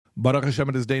Baruch Hashem,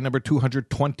 it is day number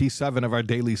 227 of our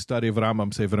daily study of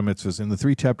Rambam Sefer HaMitzvos. In the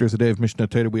 3 chapters a day of Mishnah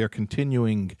Torah, we are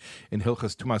continuing in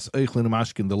Hilchas Tumas Eichlin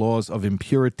Umashkin, the laws of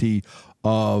impurity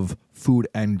of food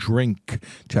and drink,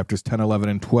 chapters 10, 11,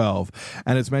 and 12.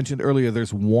 And as mentioned earlier,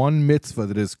 there's one mitzvah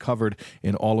that is covered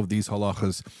in all of these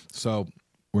halachas. So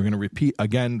we're going to repeat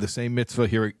again the same mitzvah.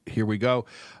 Here we go.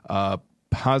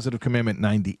 Positive Commandment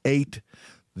 98.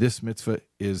 This mitzvah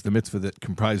is the mitzvah that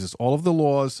comprises all of the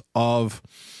laws of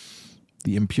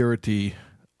the impurity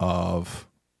of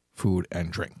food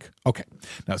and drink. Okay,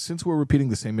 now since we're repeating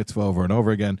the same mitzvah over and over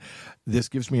again, this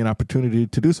gives me an opportunity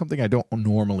to do something I don't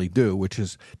normally do, which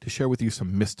is to share with you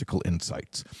some mystical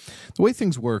insights. The way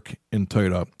things work in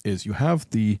Torah is you have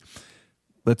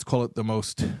let's call it the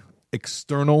most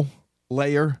external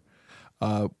layer,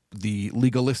 the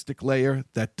legalistic layer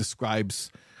that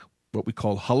describes what we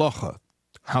call halacha,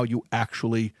 how you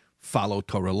actually follow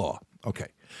Torah law. Okay,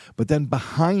 but then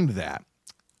behind that,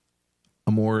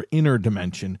 a more inner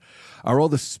dimension, are all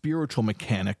the spiritual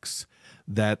mechanics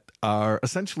that are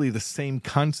essentially the same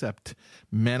concept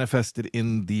manifested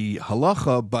in the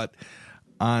halacha, but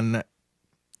on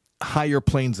higher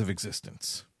planes of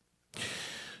existence.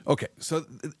 Okay, so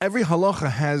every halacha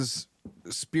has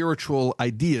spiritual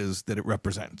ideas that it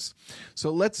represents. So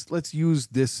let's use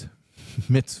this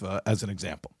mitzvah as an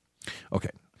example. Okay,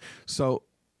 so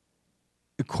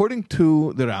according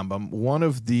to the Rambam, one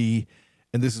of the,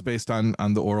 and this is based on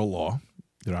the oral law,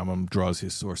 the Rambam draws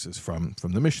his sources from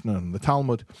the Mishnah and the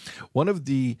Talmud. One of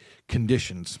the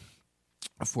conditions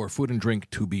for food and drink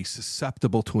to be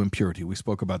susceptible to impurity, we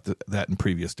spoke about that in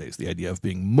previous days, the idea of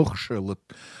being mukhsher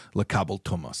lekabel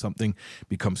tuma, something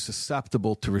becomes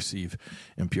susceptible to receive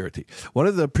impurity. One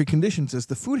of the preconditions is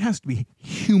the food has to be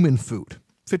human food,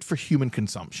 fit for human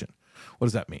consumption. What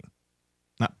does that mean?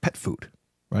 Not pet food,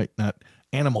 right? Not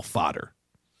animal fodder,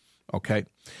 okay?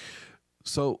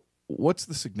 So what's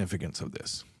the significance of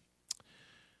this?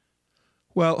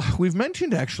 Well, we've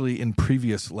mentioned actually in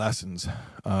previous lessons,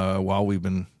 while we've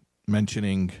been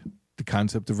mentioning the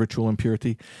concept of ritual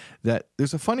impurity, that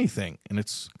there's a funny thing, and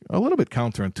it's a little bit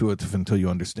counterintuitive until you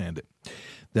understand it,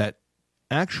 that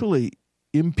actually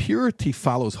impurity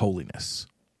follows holiness.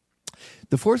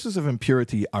 The forces of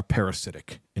impurity are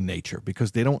parasitic in nature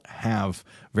because they don't have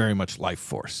very much life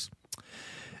force.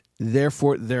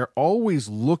 Therefore, they're always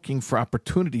looking for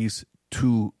opportunities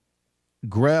to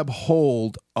grab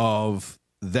hold of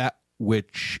that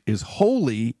which is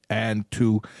holy and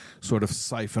to sort of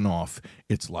siphon off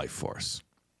its life force.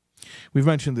 We've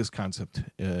mentioned this concept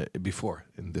before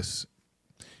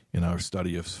in our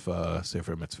study of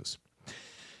Sefer HaMitzvos.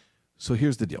 So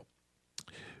here's the deal.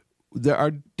 There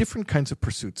are different kinds of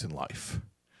pursuits in life,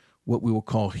 what we will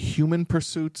call human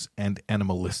pursuits and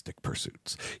animalistic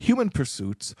pursuits. Human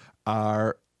pursuits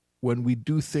are when we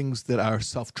do things that are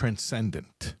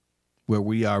self-transcendent, where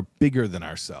we are bigger than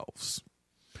ourselves.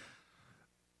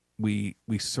 We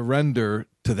surrender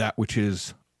to that which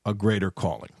is a greater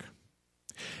calling.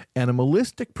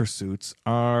 Animalistic pursuits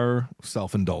are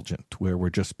self-indulgent, where we're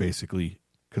just basically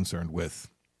concerned with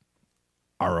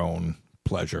our own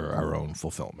pleasure, our own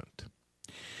fulfillment.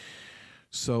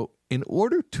 So in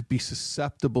order to be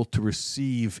susceptible to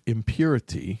receive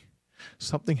impurity,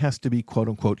 something has to be, quote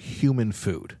unquote, human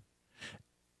food,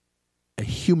 a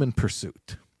human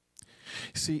pursuit.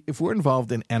 See, if we're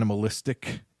involved in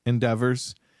animalistic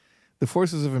endeavors, the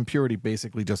forces of impurity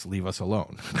basically just leave us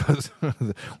alone because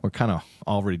we're kind of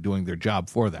already doing their job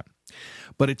for them.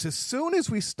 But it's as soon as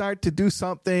we start to do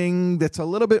something that's a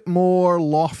little bit more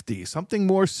lofty, something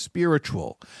more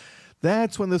spiritual,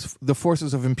 that's when the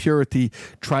forces of impurity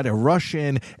try to rush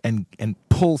in and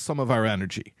pull some of our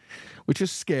energy, which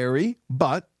is scary,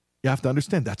 but you have to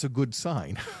understand that's a good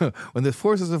sign. When the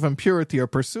forces of impurity are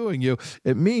pursuing you,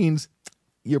 it means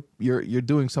you're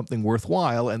doing something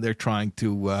worthwhile and they're trying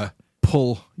to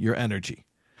pull your energy.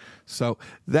 So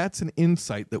that's an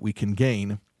insight that we can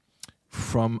gain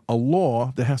from a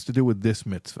law that has to do with this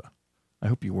mitzvah. I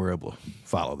hope you were able to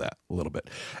follow that a little bit.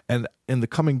 And in the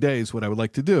coming days, what I would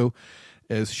like to do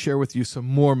is share with you some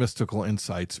more mystical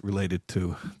insights related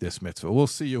to this mitzvah. We'll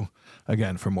see you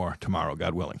again for more tomorrow,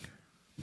 God willing.